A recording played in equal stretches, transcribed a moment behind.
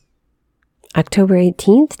October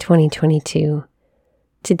 18th, 2022.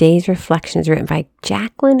 Today's reflection is written by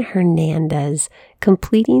Jacqueline Hernandez,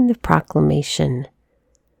 completing the proclamation.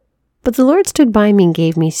 But the Lord stood by me and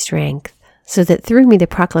gave me strength, so that through me the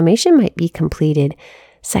proclamation might be completed.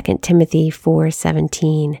 2 Timothy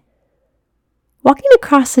 4:17. Walking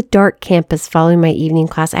across the dark campus following my evening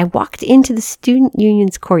class, I walked into the student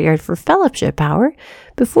union's courtyard for fellowship hour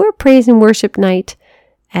before praise and worship night,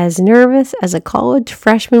 as nervous as a college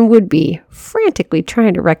freshman would be, frantically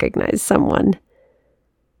trying to recognize someone.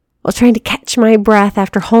 While trying to catch my breath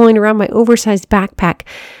after hauling around my oversized backpack,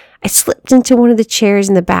 I slipped into one of the chairs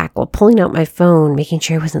in the back while pulling out my phone, making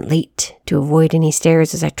sure I wasn't late to avoid any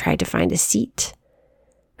stares as I tried to find a seat.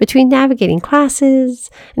 Between navigating classes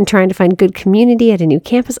and trying to find good community at a new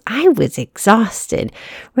campus, I was exhausted,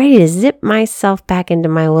 ready to zip myself back into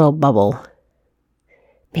my little bubble.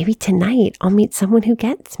 Maybe tonight I'll meet someone who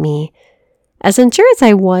gets me. As unsure as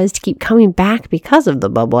I was to keep coming back because of the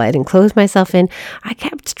bubble I had enclosed myself in, I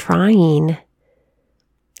kept trying.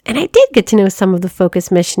 And I did get to know some of the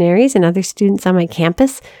Focus missionaries and other students on my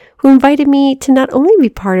campus who invited me to not only be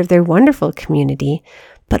part of their wonderful community,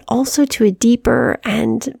 but also to a deeper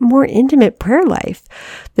and more intimate prayer life,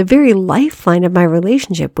 the very lifeline of my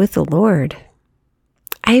relationship with the Lord.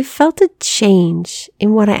 I felt a change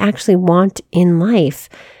in what I actually want in life,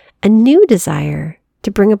 a new desire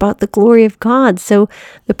to bring about the glory of God so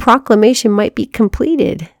the proclamation might be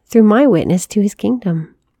completed through my witness to his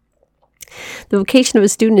kingdom. The vocation of a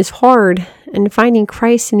student is hard, and finding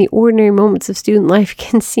Christ in the ordinary moments of student life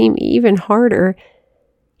can seem even harder.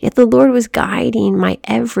 Yet the Lord was guiding my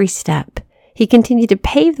every step. He continued to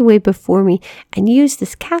pave the way before me and used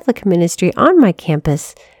this Catholic ministry on my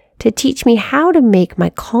campus to teach me how to make my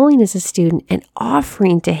calling as a student an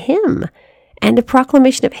offering to him and a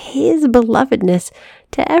proclamation of his belovedness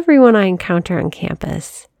to everyone I encounter on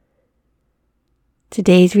campus.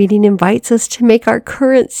 Today's reading invites us to make our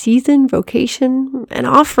current season vocation an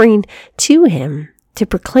offering to him, to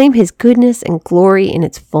proclaim his goodness and glory in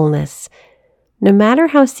its fullness. No matter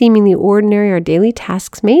how seemingly ordinary our daily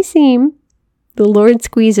tasks may seem, the Lord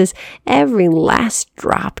squeezes every last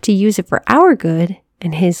drop to use it for our good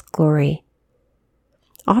and his glory.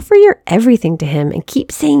 Offer your everything to him and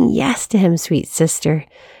keep saying yes to him, sweet sister.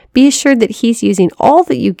 Be assured that he's using all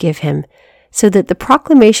that you give him so that the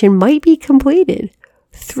proclamation might be completed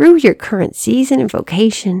through your current season and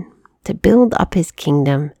vocation to build up his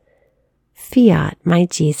kingdom. Fiat, my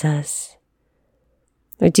Jesus.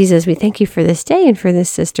 Lord Jesus, we thank you for this day and for this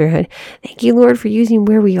sisterhood. Thank you, Lord, for using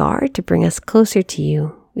where we are to bring us closer to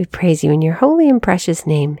you. We praise you in your holy and precious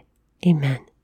name. Amen.